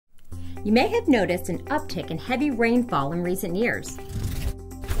You may have noticed an uptick in heavy rainfall in recent years.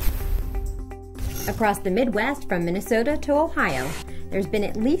 Across the Midwest, from Minnesota to Ohio, there's been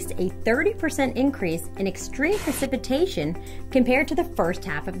at least a 30% increase in extreme precipitation compared to the first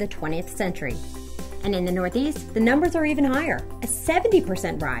half of the 20th century. And in the Northeast, the numbers are even higher, a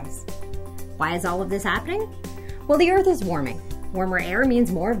 70% rise. Why is all of this happening? Well, the Earth is warming. Warmer air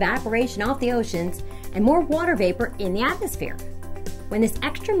means more evaporation off the oceans and more water vapor in the atmosphere. When this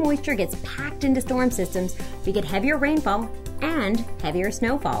extra moisture gets packed into storm systems, we get heavier rainfall and heavier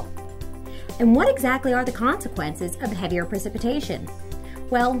snowfall. And what exactly are the consequences of heavier precipitation?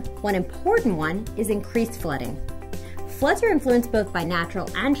 Well, one important one is increased flooding. Floods are influenced both by natural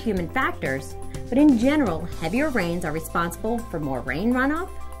and human factors, but in general, heavier rains are responsible for more rain runoff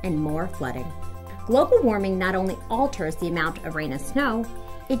and more flooding. Global warming not only alters the amount of rain and snow,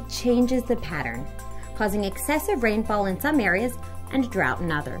 it changes the pattern, causing excessive rainfall in some areas and drought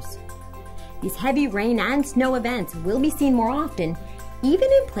in others. These heavy rain and snow events will be seen more often, even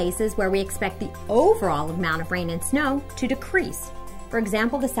in places where we expect the overall amount of rain and snow to decrease. For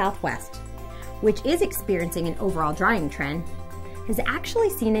example, the Southwest, which is experiencing an overall drying trend, has actually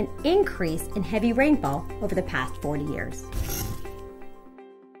seen an increase in heavy rainfall over the past 40 years.